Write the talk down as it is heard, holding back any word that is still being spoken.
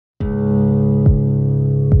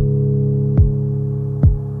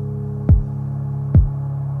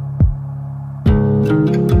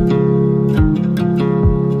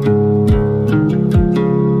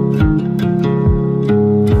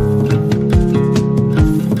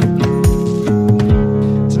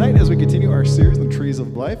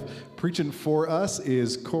preaching for us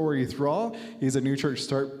is Corey Thrall. He's a New Church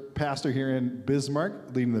Start pastor here in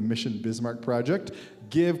Bismarck, leading the Mission Bismarck project.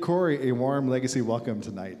 Give Corey a warm Legacy welcome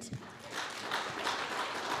tonight.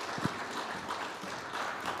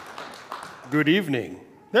 Good evening.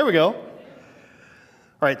 There we go. All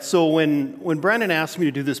right, so when Brandon asked me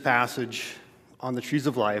to do this passage on the trees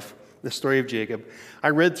of life, the story of Jacob, I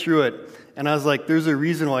read through it, and I was like, there's a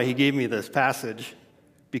reason why he gave me this passage,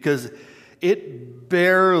 because it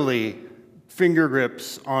barely finger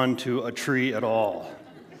grips onto a tree at all,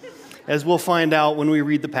 as we'll find out when we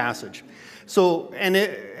read the passage. So,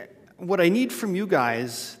 what I need from you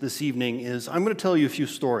guys this evening is I'm going to tell you a few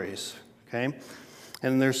stories, okay?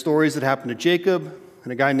 And there's stories that happened to Jacob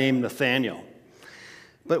and a guy named Nathaniel.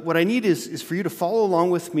 But what I need is for you to follow along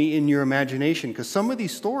with me in your imagination, because some of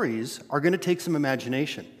these stories are going to take some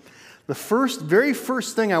imagination. The very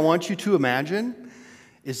first thing I want you to imagine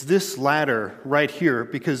is this ladder right here,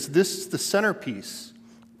 because this is the centerpiece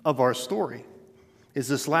of our story, is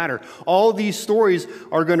this ladder. All these stories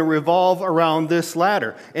are going to revolve around this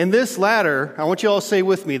ladder. And this ladder, I want you all to say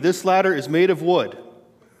with me, this ladder is made of wood.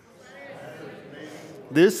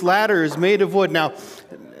 This ladder is made of wood. Now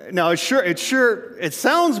it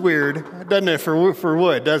sounds weird, doesn't it, for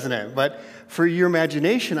wood, doesn't it? But for your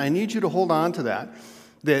imagination, I need you to hold on to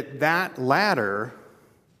that ladder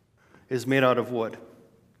is made out of wood.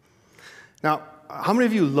 Now, how many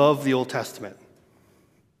of you love the Old Testament?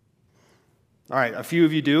 All right, a few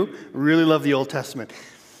of you do. Really love the Old Testament.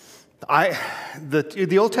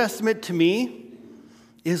 The Old Testament to me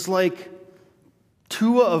is like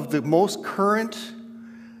two of the most current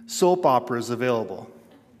soap operas available.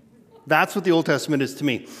 That's what the Old Testament is to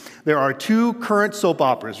me. There are two current soap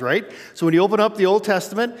operas, right? So when you open up the Old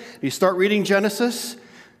Testament, you start reading Genesis,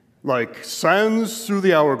 like sands through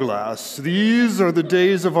the hourglass. These are the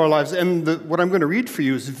days of our lives. And what I'm going to read for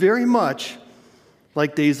you is very much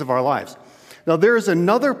like Days of Our Lives. Now, there is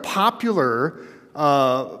another popular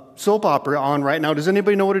soap opera on right now. Does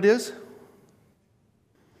anybody know what it is?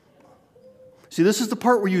 See, this is the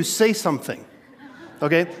part where you say something.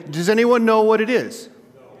 Okay? Does anyone know what it is?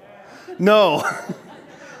 No.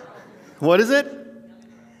 What is it?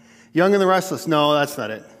 Young and the Restless. No, that's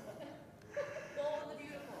not it.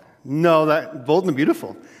 No, Bold and the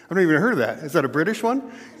Beautiful. I've never even heard of that. Is that a British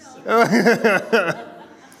one?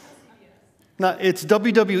 No, it's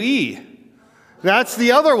WWE. That's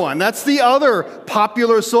the other one. That's the other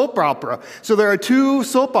popular soap opera. So there are two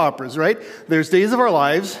soap operas, right? There's Days of Our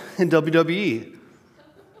Lives and WWE.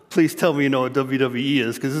 Please tell me you know what WWE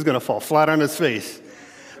is, because this is going to fall flat on its face.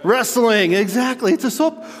 Wrestling, exactly. It's a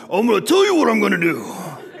soap. I'm going to tell you what I'm going to do.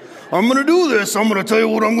 I'm going to do this. I'm going to tell you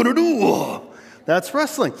what I'm going to do. That's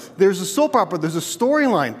wrestling. There's a soap opera. There's a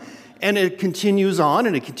storyline. And it continues on,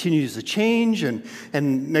 and it continues to change. And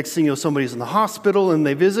next thing you know, somebody's in the hospital, and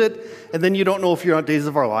they visit. And then you don't know if you're on Days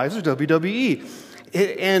of Our Lives or WWE.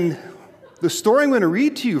 And the story I'm going to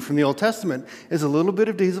read to you from the Old Testament is a little bit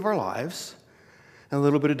of Days of Our Lives and a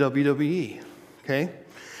little bit of WWE. Okay?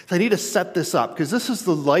 So I need to set this up, because this is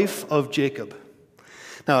the life of Jacob.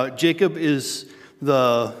 Now, Jacob is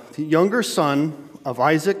the younger son of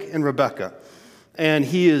Isaac and Rebekah. And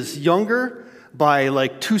he is younger by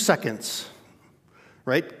like 2 seconds,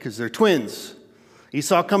 right? Because they're twins.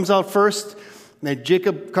 Esau comes out first, and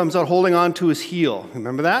Jacob comes out holding on to his heel.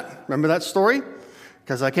 Remember that? Remember that story?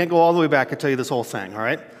 Because I can't go all the way back and tell you this whole thing, all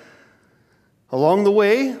right? Along the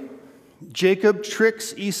way, Jacob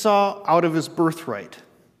tricks Esau out of his birthright.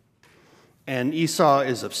 And Esau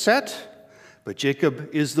is upset, but Jacob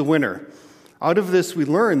is the winner. Out of this, we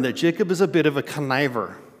learn that Jacob is a bit of a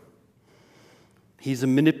conniver. He's a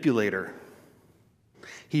manipulator.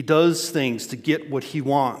 He does things to get what he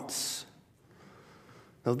wants.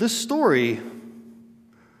 Now, this story,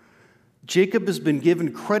 Jacob has been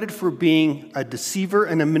given credit for being a deceiver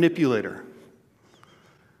and a manipulator.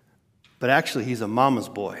 But actually, he's a mama's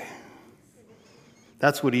boy.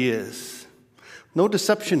 That's what he is. No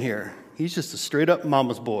deception here. He's just a straight-up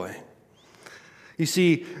mama's boy. You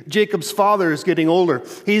see, Jacob's father is getting older.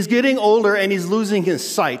 He's getting older, and he's losing his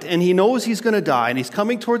sight, and he knows he's going to die, and he's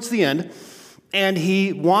coming towards the end, and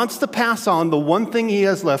he wants to pass on the one thing he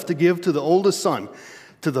has left to give to the oldest son,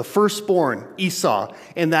 to the firstborn, Esau,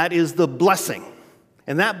 and that is the blessing.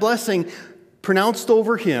 And that blessing, pronounced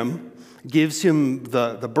over him, gives him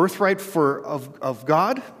the birthright of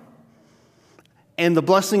God, and the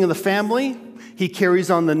blessing of the family. He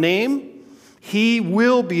carries on the name. He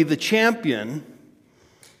will be the champion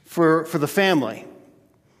for the family.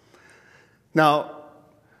 Now,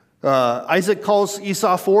 Isaac calls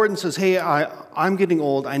Esau forward and says, hey, I'm getting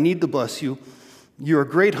old. I need to bless you. You're a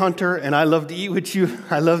great hunter, and I love to eat what you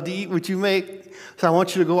make. So I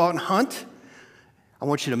want you to go out and hunt. I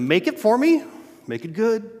want you to make it for me. Make it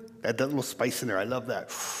good. Add that little spice in there. I love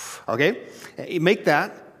that. Okay? Make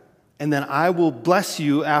that, and then I will bless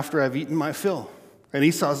you after I've eaten my fill. And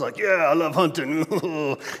Esau's like, yeah, I love hunting.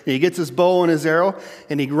 And he gets his bow and his arrow,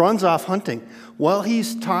 and he runs off hunting. While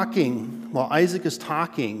Isaac is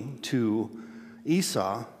talking to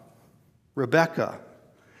Esau, Rebekah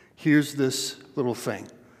hears this little thing,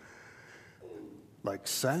 like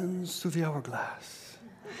sands through the hourglass.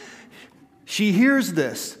 She hears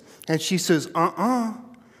this, and she says,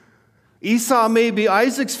 Esau may be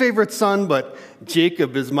Isaac's favorite son, but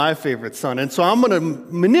Jacob is my favorite son. And so I'm going to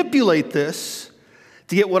manipulate this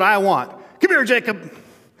to get what I want. Come here, Jacob.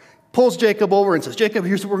 Pulls Jacob over and says, Jacob,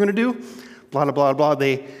 here's what we're going to do. Blah, blah, blah,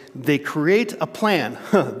 blah. They create a plan.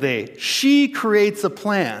 She creates a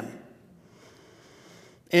plan.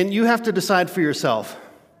 And you have to decide for yourself.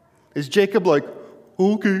 Is Jacob like,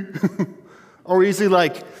 okay? Or is he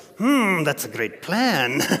like, that's a great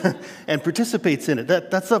plan, and participates in it?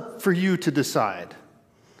 That's up for you to decide.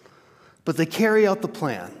 But they carry out the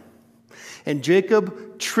plan. And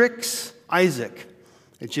Jacob tricks Isaac,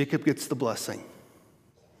 and Jacob gets the blessing.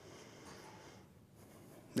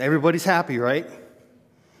 Everybody's happy, right?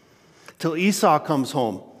 Till Esau comes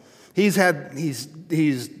home. He's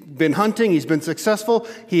been hunting, he's been successful,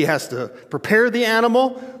 he has to prepare the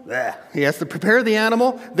animal.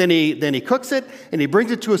 Then he cooks it, and he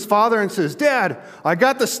brings it to his father and says, Dad, I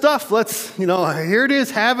got the stuff, here it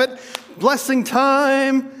is, have it, blessing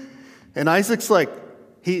time. And Isaac's like,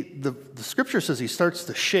 the scripture says he starts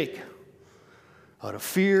to shake. Out of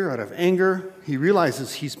fear, out of anger, he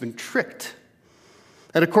realizes he's been tricked.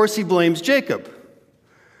 And of course he blames Jacob.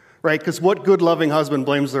 Right? Because what good, loving husband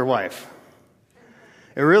blames their wife?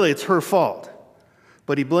 And really, it's her fault.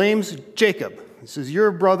 But he blames Jacob. He says,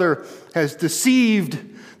 your brother has deceived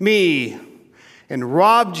me and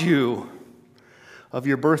robbed you of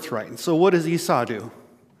your birthright. And so what does Esau do?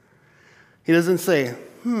 He doesn't say,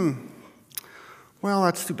 well,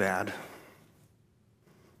 that's too bad.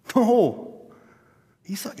 No.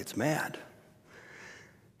 Esau gets mad.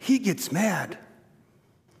 He gets mad.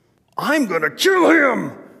 I'm going to kill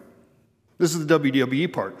him. This is the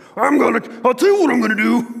WWE part. I'll tell you what I'm going to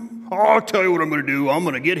do. I'll tell you what I'm going to do. I'm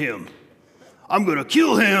going to get him. I'm going to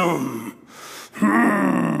kill him.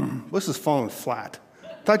 This is falling flat.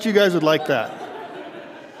 Thought you guys would like that.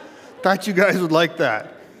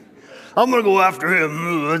 I'm going to go after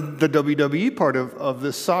him. The WWE part of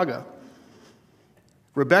this saga.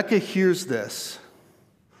 Rebekah hears this,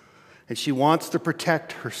 and she wants to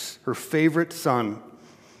protect her favorite son,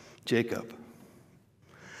 Jacob.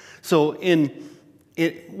 So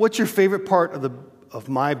what's your favorite part of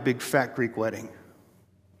my big fat Greek wedding?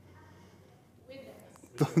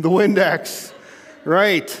 The Windex.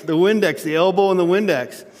 Right, the Windex, the elbow and the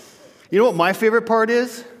Windex. You know what my favorite part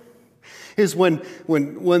is? Is when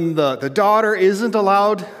the daughter isn't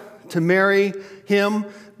allowed to marry him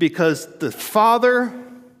because the father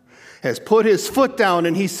has put his foot down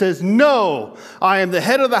and he says, no, I am the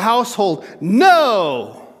head of the household.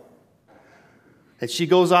 No! And she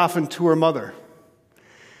goes off into her mother.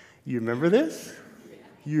 You remember this?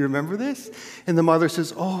 You remember this? And the mother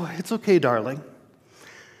says, oh, it's okay, darling.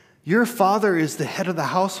 Your father is the head of the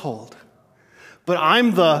household, but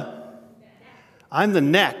I'm the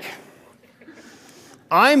neck.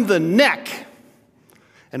 I'm the neck.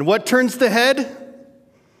 And what turns the head?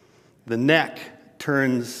 The neck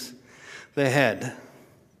turns the head.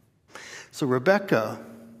 So Rebekah,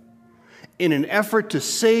 in an effort to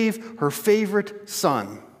save her favorite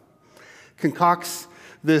son, concocts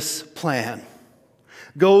this plan.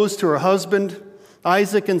 Goes to her husband,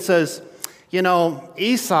 Isaac, and says, you know,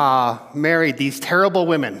 Esau married these terrible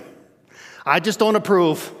women. I just don't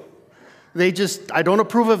approve. I don't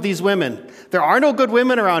approve of these women. There are no good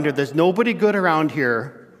women around here. There's nobody good around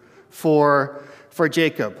here for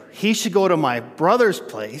Jacob. He should go to my brother's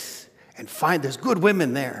place and find there's good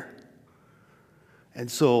women there.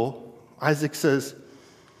 And so Isaac says,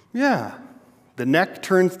 yeah, the neck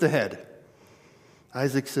turns the head.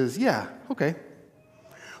 Isaac says, yeah, okay,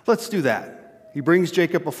 let's do that. He brings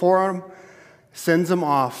Jacob before him, sends him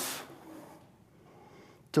off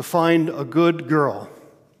to find a good girl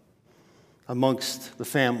amongst the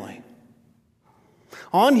family.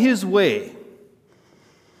 On his way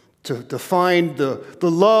to find the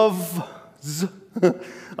loves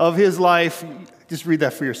of his life, just read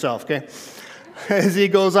that for yourself, okay? As he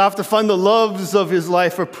goes off to find the loves of his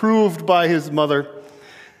life approved by his mother,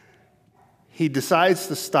 he decides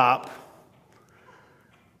to stop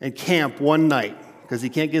and camp one night because he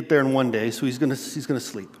can't get there in one day, so he's going to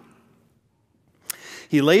sleep.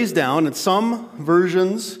 He lays down, and some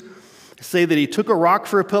versions say that he took a rock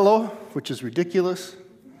for a pillow, which is ridiculous.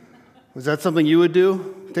 Was that something you would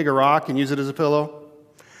do? Take a rock and use it as a pillow?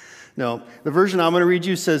 No. The version I'm going to read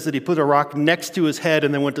you says that he put a rock next to his head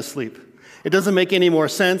and then went to sleep. It doesn't make any more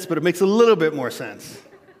sense, but it makes a little bit more sense.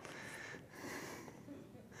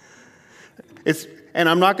 And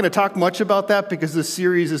I'm not going to talk much about that because this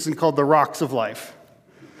series isn't called The Rocks of Life.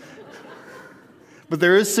 But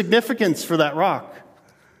there is significance for that rock.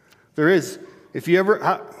 There is. If you ever,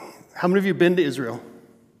 how many of you have been to Israel?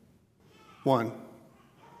 1.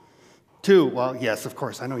 2. Well, yes, of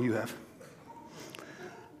course, I know you have.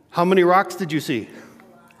 How many rocks did you see?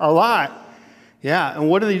 A lot. Yeah, and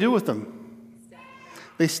what do they do with them?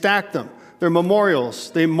 They stack them. They're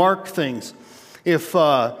memorials. They mark things. If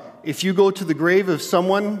you go to the grave of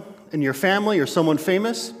someone in your family or someone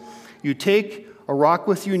famous, you take a rock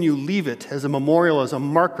with you and you leave it as a memorial, as a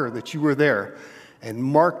marker that you were there and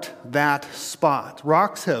marked that spot.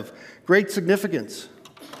 Rocks have great significance.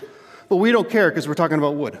 But we don't care because we're talking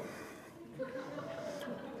about wood.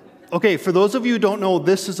 Okay, for those of you who don't know,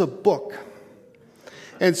 this is a book.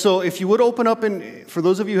 And so if you would open up, for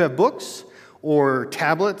those of you who have books or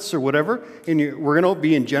tablets or whatever, we're going to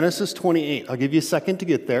be in Genesis 28. I'll give you a second to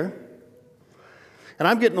get there. And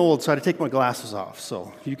I'm getting old, so I had to take my glasses off.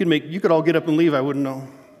 So you could all get up and leave, I wouldn't know.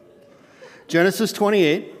 Genesis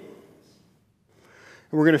 28.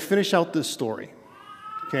 And we're going to finish out this story.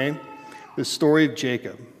 Okay? This story of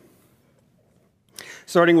Jacob.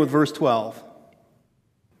 Starting with verse 12.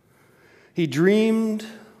 He dreamed,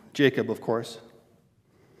 Jacob, of course.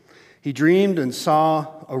 He dreamed and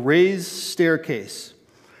saw a raised staircase.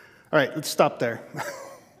 All right, let's stop there.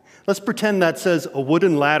 Let's pretend that says a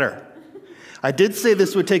wooden ladder. I did say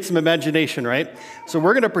this would take some imagination, right? So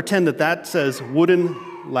we're going to pretend that says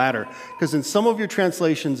wooden ladder, because in some of your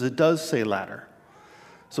translations it does say ladder.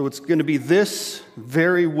 So it's going to be this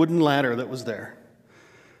very wooden ladder that was there.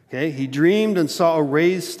 Okay, he dreamed and saw a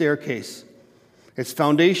raised staircase, its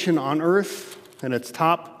foundation on earth and its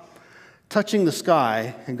top touching the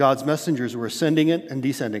sky, and God's messengers were ascending it and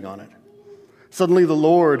descending on it. Suddenly the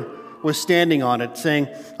Lord was standing on it, saying,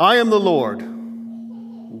 I am the Lord.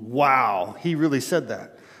 Wow, he really said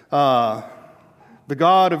that. The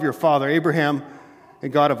God of your father Abraham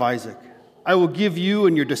and God of Isaac. I will give you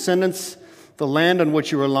and your descendants the land on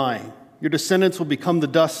which you are lying. Your descendants will become the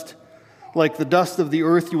dust. Like the dust of the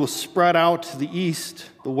earth, you will spread out to the east,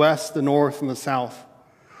 the west, the north, and the south.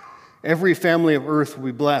 Every family of earth will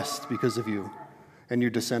be blessed because of you and your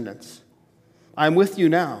descendants. I am with you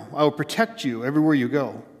now. I will protect you everywhere you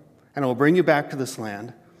go, and I will bring you back to this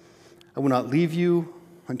land. I will not leave you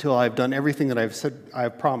until I have done everything that I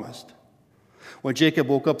have promised. When Jacob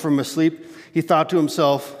woke up from his sleep, he thought to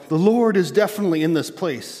himself, the Lord is definitely in this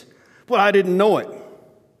place, but I didn't know it.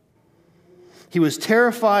 He was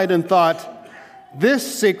terrified and thought,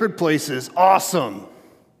 this sacred place is awesome.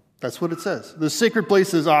 That's what it says. The sacred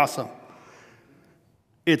place is awesome.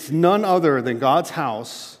 It's none other than God's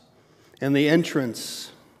house and the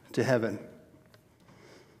entrance to heaven.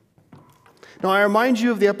 Now, I remind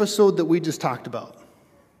you of the episode that we just talked about.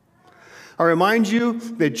 I remind you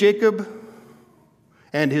that Jacob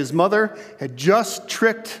and his mother had just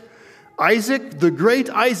tricked Isaac, the great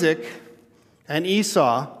Isaac, and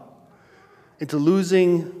Esau into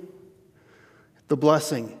losing the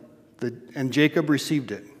blessing, and Jacob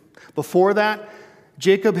received it. Before that,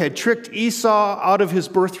 Jacob had tricked Esau out of his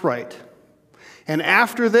birthright. And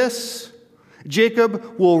after this,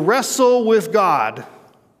 Jacob will wrestle with God.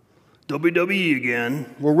 WWE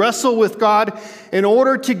again. Will wrestle with God in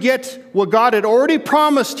order to get what God had already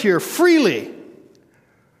promised here freely,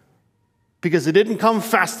 because it didn't come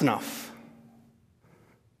fast enough.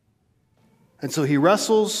 And so he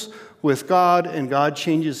wrestles with God, and God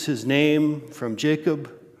changes his name from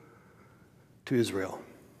Jacob to Israel.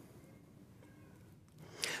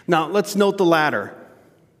 Now, let's note the ladder.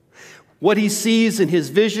 What he sees in his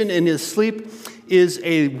vision, in his sleep, is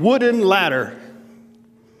a wooden ladder.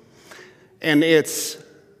 And its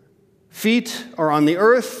feet are on the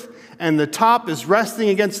earth, and the top is resting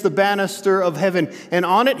against the banister of heaven. And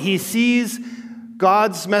on it he sees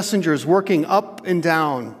God's messengers working up and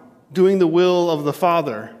down, doing the will of the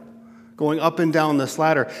Father, going up and down this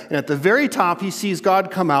ladder. And at the very top, he sees God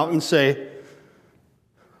come out and say,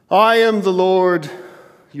 I am the Lord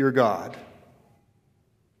your God.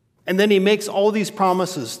 And then he makes all these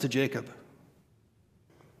promises to Jacob.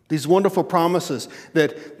 These wonderful promises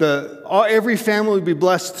that every family would be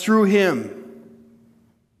blessed through him.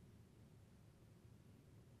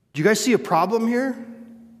 Do you guys see a problem here?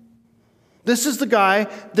 This is the guy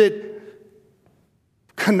that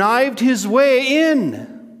connived his way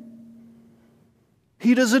in.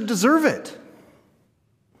 He doesn't deserve it.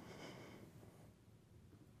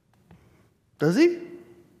 Does he?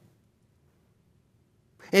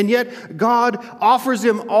 And yet, God offers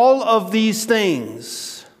him all of these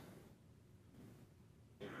things.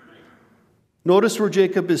 Notice where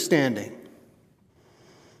Jacob is standing.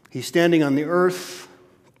 He's standing on the earth.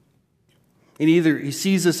 And either he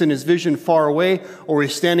sees this in his vision far away, or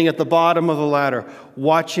he's standing at the bottom of the ladder,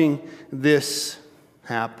 watching this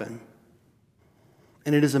happen.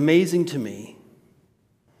 And it is amazing to me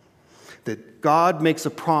that God makes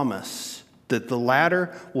a promise that the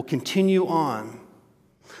ladder will continue on,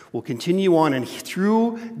 and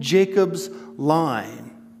through Jacob's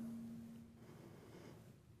line,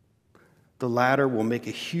 the ladder will make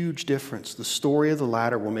a huge difference. The story of the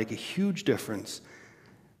ladder will make a huge difference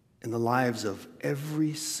in the lives of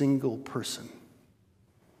every single person.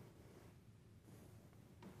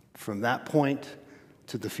 From that point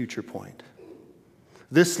to the future point.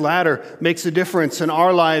 This ladder makes a difference in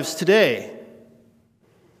our lives today.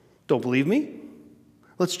 Don't believe me?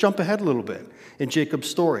 Let's jump ahead a little bit in Jacob's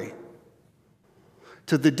story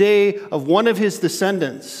to the day of one of his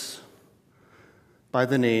descendants by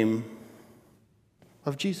the name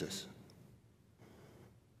of Jesus.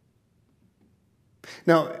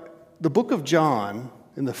 Now, the book of John,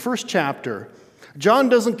 in the first chapter, John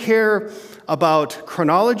doesn't care about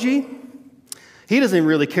chronology. He doesn't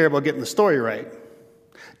really care about getting the story right.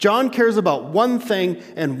 John cares about one thing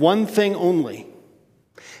and one thing only: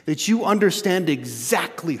 that you understand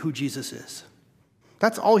exactly who Jesus is.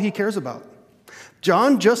 That's all he cares about.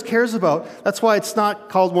 John just cares about, that's why it's not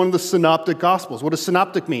called one of the synoptic gospels. What does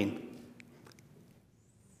synoptic mean?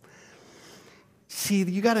 See,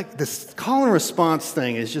 this call and response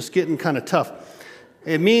thing is just getting kind of tough.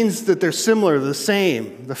 It means that they're similar, the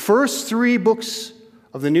same. The first 3 books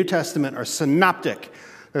of the New Testament are synoptic.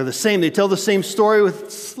 They're the same. They tell the same story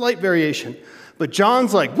with slight variation. But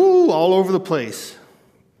John's like, woo, all over the place.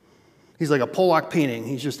 He's like a Pollock painting.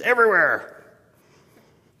 He's just everywhere.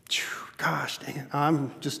 Gosh, dang it.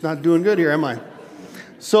 I'm just not doing good here, am I?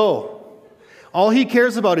 So, all he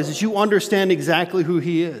cares about is that you understand exactly who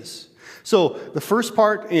he is. So, the first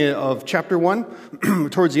part of chapter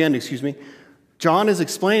 1, towards the end, John is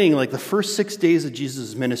explaining like the first 6 days of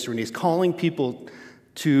Jesus' ministry, and he's calling people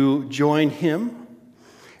to join him.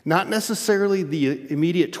 Not necessarily the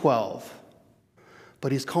immediate 12,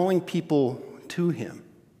 but he's calling people to him.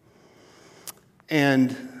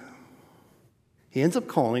 And he ends up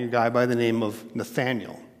calling a guy by the name of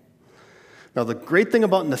Nathaniel. Now, the great thing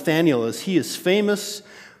about Nathaniel is he is famous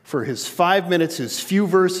for his 5 minutes, his few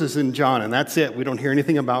verses in John, and that's it. We don't hear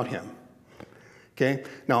anything about him. Okay?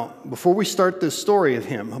 Now, before we start this story of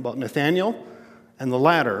him, about Nathaniel and the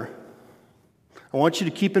ladder, I want you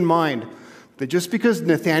to keep in mind that just because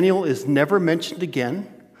Nathaniel is never mentioned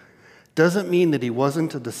again doesn't mean that he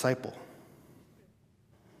wasn't a disciple.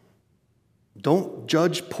 Don't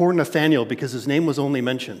judge poor Nathaniel because his name was only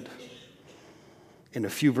mentioned in a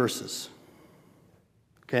few verses.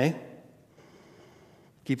 Okay?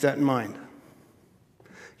 Keep that in mind.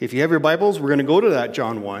 If you have your Bibles, we're going to go to that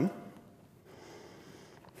John 1.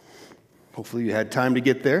 Hopefully you had time to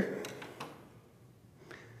get there.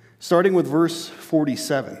 Starting with verse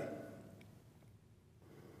 47.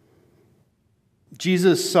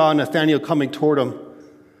 Jesus saw Nathanael coming toward him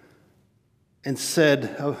and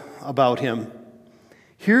said about him,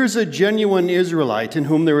 "Here's a genuine Israelite in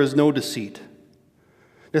whom there is no deceit."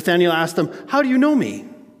 Nathanael asked him, "How do you know me?"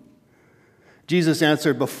 Jesus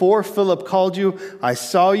answered, "Before Philip called you, I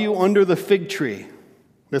saw you under the fig tree."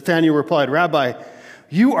 Nathanael replied, "Rabbi,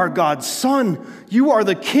 you are God's son. You are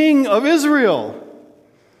the King of Israel."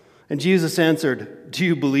 And Jesus answered, "Do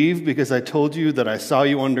you believe because I told you that I saw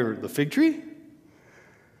you under the fig tree?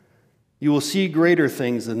 You will see greater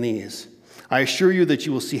things than these. I assure you that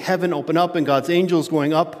you will see heaven open up and God's angels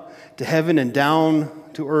going up to heaven and down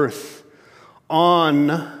to earth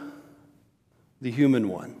on the human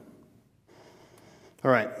one."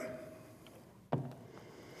 All right.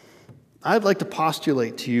 I'd like to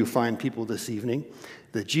postulate to you, fine people, this evening,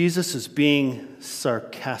 that Jesus is being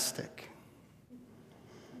sarcastic.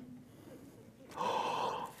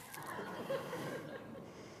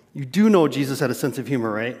 You do know Jesus had a sense of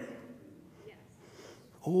humor, right?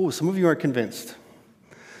 Oh, some of you aren't convinced.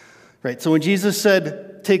 Right, so when Jesus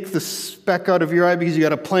said, "Take the speck out of your eye because you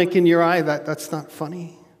got a plank in your eye," that's not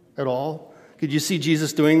funny at all. Could you see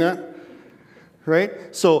Jesus doing that?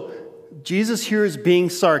 Right? So Jesus here is being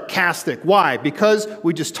sarcastic. Why? Because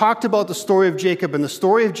we just talked about the story of Jacob. And the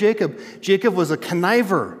story of Jacob was a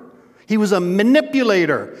conniver. He was a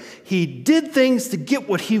manipulator. He did things to get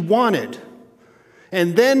what he wanted.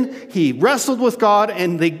 And then he wrestled with God,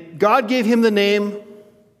 and God gave him the name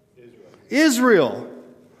Israel.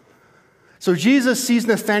 So Jesus sees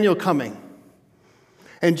Nathanael coming.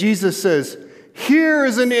 And Jesus says, "Here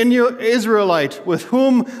is an Israelite with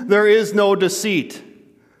whom there is no deceit."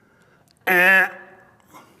 That's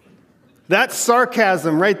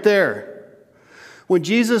sarcasm right there. When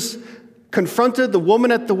Jesus confronted the woman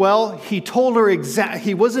at the well, he told her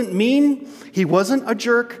he wasn't mean, he wasn't a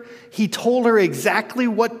jerk. He told her exactly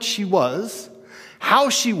what she was, how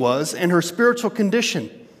she was, and her spiritual condition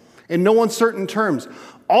in no uncertain terms.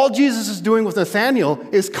 All Jesus is doing with Nathanael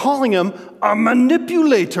is calling him a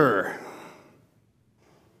manipulator.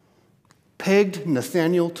 Pegged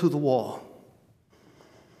Nathanael to the wall.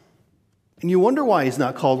 And you wonder why he's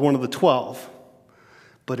not called one of the 12.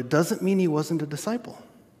 But it doesn't mean he wasn't a disciple.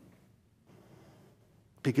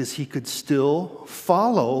 Because he could still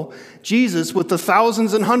follow Jesus with the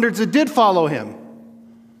thousands and hundreds that did follow him.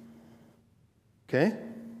 Okay?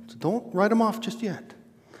 So don't write him off just yet.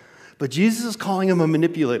 But Jesus is calling him a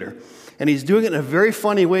manipulator. And he's doing it in a very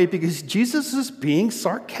funny way because Jesus is being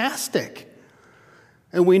sarcastic.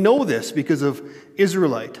 And we know this because of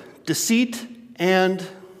Israelite, deceit, and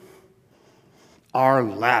our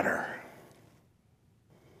ladder.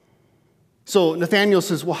 So Nathanael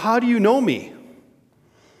says, "Well, how do you know me?"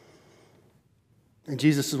 And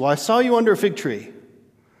Jesus says, "Well, I saw you under a fig tree."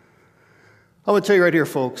 I'm going to tell you right here,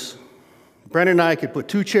 folks. Brandon and I could put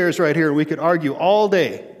 2 chairs right here and we could argue all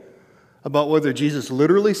day about whether Jesus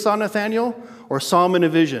literally saw Nathanael or saw him in a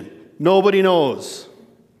vision. Nobody knows.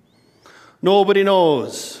 Nobody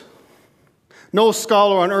knows. No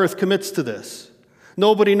scholar on earth commits to this.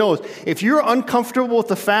 Nobody knows. If you're uncomfortable with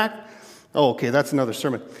the fact, okay, that's another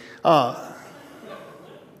sermon.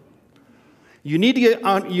 You need to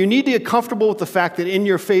get comfortable with the fact that in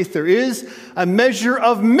your faith there is a measure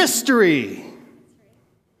of mystery.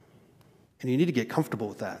 And you need to get comfortable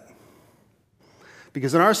with that.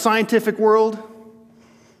 Because in our scientific world,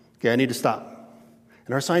 okay, I need to stop.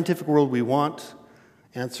 In our scientific world, we want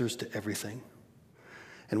answers to everything.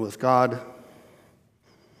 And with God,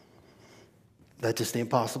 that just ain't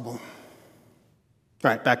possible.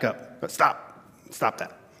 All right, back up. Stop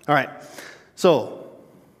that. All right. So,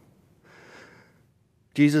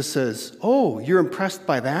 Jesus says, "Oh, you're impressed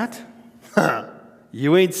by that?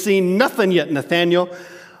 You ain't seen nothing yet, Nathanael.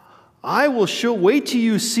 I will wait till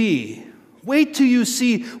you see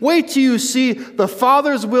the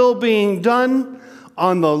Father's will being done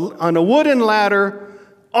on a wooden ladder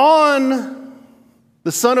on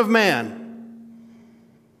the Son of Man."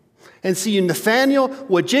 And see, Nathanael,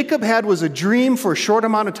 what Jacob had was a dream for a short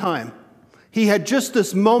amount of time. He had just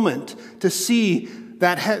this moment to see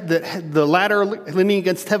the ladder leaning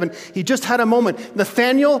against heaven. He just had a moment.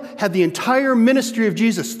 Nathanael had the entire ministry of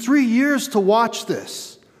Jesus, 3 years to watch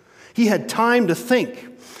this. He had time to think.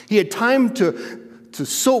 He had time to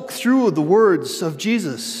soak through the words of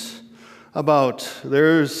Jesus about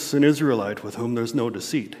there's an Israelite with whom there's no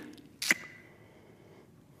deceit.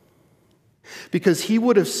 Because he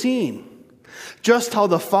would have seen just how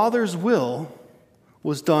the Father's will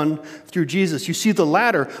was done through Jesus. You see the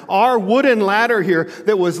ladder, our wooden ladder here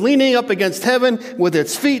that was leaning up against heaven with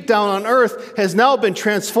its feet down on earth has now been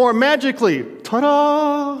transformed magically.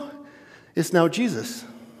 Ta-da! It's now Jesus.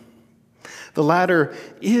 The ladder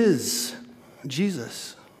is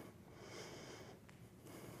Jesus.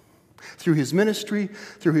 Through his ministry,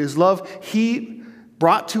 through his love, he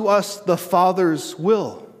brought to us the Father's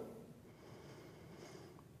will.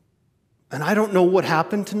 And I don't know what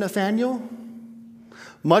happened to Nathanael.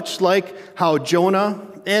 Much like how Jonah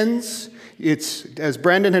ends, it's, as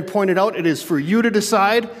Brandon had pointed out, it is for you to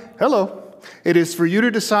decide. Hello. It is for you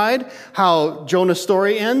to decide how Jonah's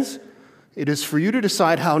story ends. It is for you to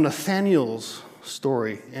decide how Nathanael's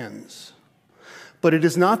story ends. But it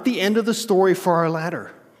is not the end of the story for our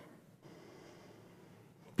ladder.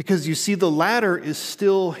 Because you see, the ladder is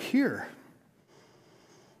still here.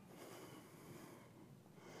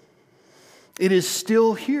 It is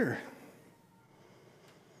still here.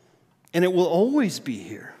 And it will always be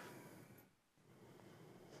here.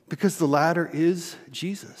 Because the ladder is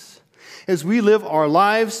Jesus. As we live our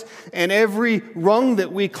lives and every rung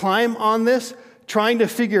that we climb on this, trying to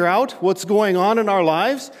figure out what's going on in our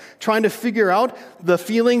lives, trying to figure out the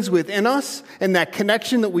feelings within us and that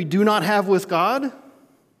connection that we do not have with God,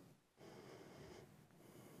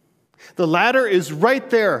 the ladder is right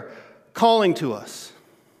there calling to us,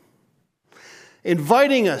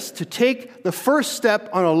 inviting us to take the first step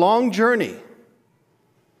on a long journey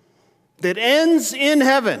that ends in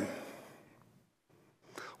heaven.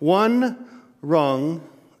 one rung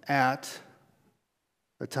at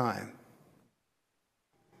a time.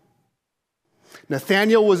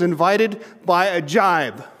 Nathanael was invited by a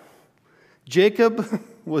jibe. Jacob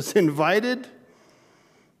was invited,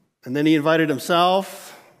 and then he invited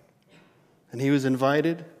himself, and he was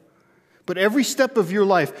invited. But every step of your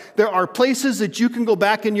life, there are places that you can go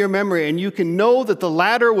back in your memory and you can know that the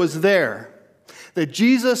ladder was there, that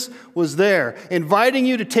Jesus was there, inviting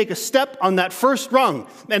you to take a step on that first rung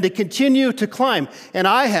and to continue to climb. And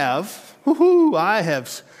I have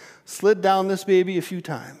slid down this baby a few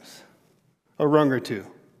times, a rung or two.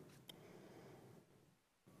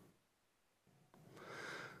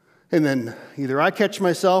 And then either I catch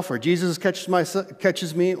myself or Jesus catches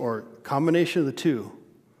me, or a combination of the two.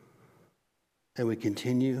 And we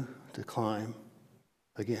continue to climb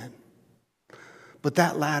again. But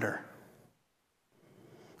that ladder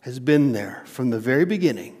has been there from the very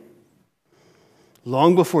beginning,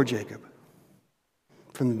 long before Jacob.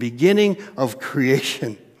 From the beginning of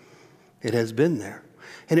creation, it has been there.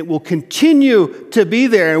 And it will continue to be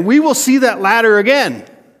there. And we will see that ladder again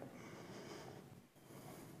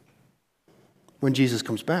when Jesus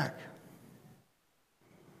comes back.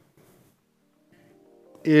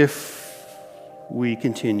 If we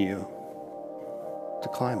continue to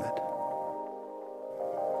climb it.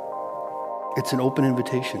 It's an open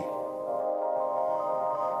invitation.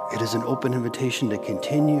 It is an open invitation to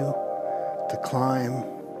continue to climb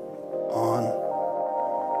on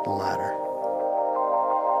the ladder.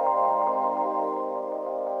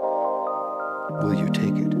 Will you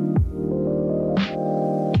take it?